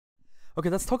Okay,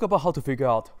 let's talk about how to figure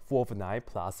out 4 over 9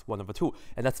 plus 1 over 2.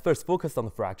 And let's first focus on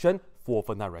the fraction 4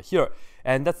 over 9 right here.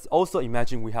 And let's also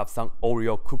imagine we have some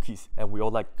Oreo cookies, and we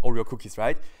all like Oreo cookies,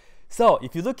 right? So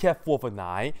if you look at 4 over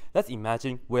 9, let's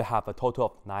imagine we have a total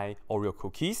of 9 Oreo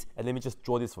cookies. And let me just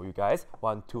draw this for you guys.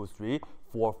 1, 2, 3,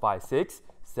 4, 5, 6,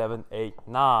 7, 8,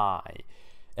 9.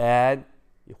 And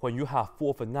when you have 4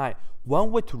 over 9,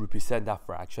 one way to represent that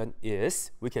fraction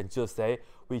is we can just say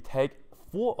we take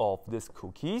 4 of these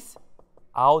cookies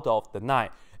out of the 9.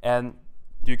 And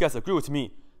do you guys agree with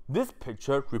me? This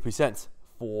picture represents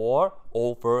 4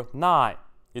 over 9,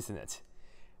 isn't it?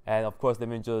 And of course, let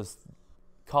me just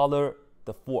color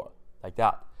the 4 like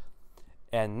that.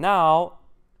 And now,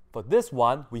 for this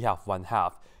one, we have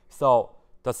 1/2. So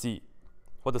let's see,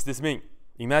 what does this mean?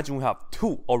 Imagine we have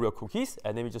 2 Oreo cookies,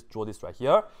 and let me just draw this right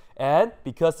here. And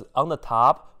because on the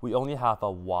top, we only have a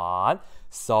 1,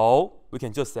 so we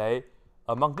can just say,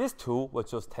 among these 2, we'll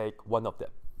just take 1 of them.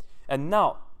 And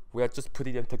now, we are just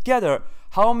putting them together.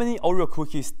 How many Oreo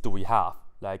cookies do we have?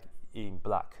 Like in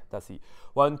black. Let's see.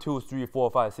 1, 2, 3, 4,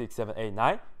 5, 6, 7, 8,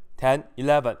 9, 10,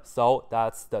 11. So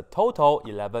that's the total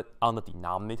 11 on the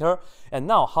denominator. And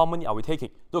now, how many are we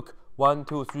taking? Look, 1,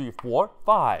 2, 3, 4,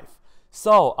 5.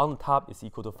 So on the top is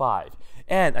equal to 5.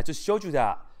 And I just showed you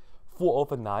that 4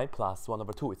 over 9 plus 1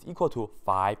 over 2 is equal to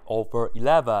 5 over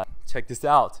 11. Check this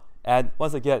out. And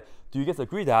once again, do you guys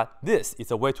agree that this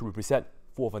is a way to represent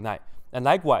 4 over 9? And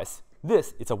likewise,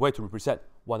 this is a way to represent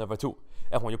 1 over 2.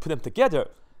 And when you put them together,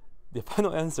 the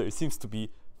final answer seems to be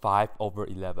 5 over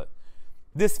 11.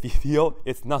 This video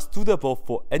is not suitable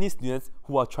for any students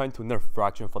who are trying to learn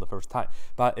fraction for the first time,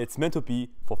 but it's meant to be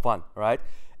for fun, right?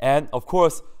 And of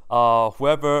course,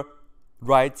 whoever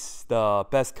writes the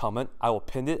best comment, I will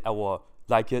pin it, I will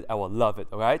like it, I will love it,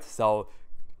 all right? So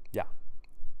yeah,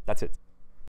 that's it.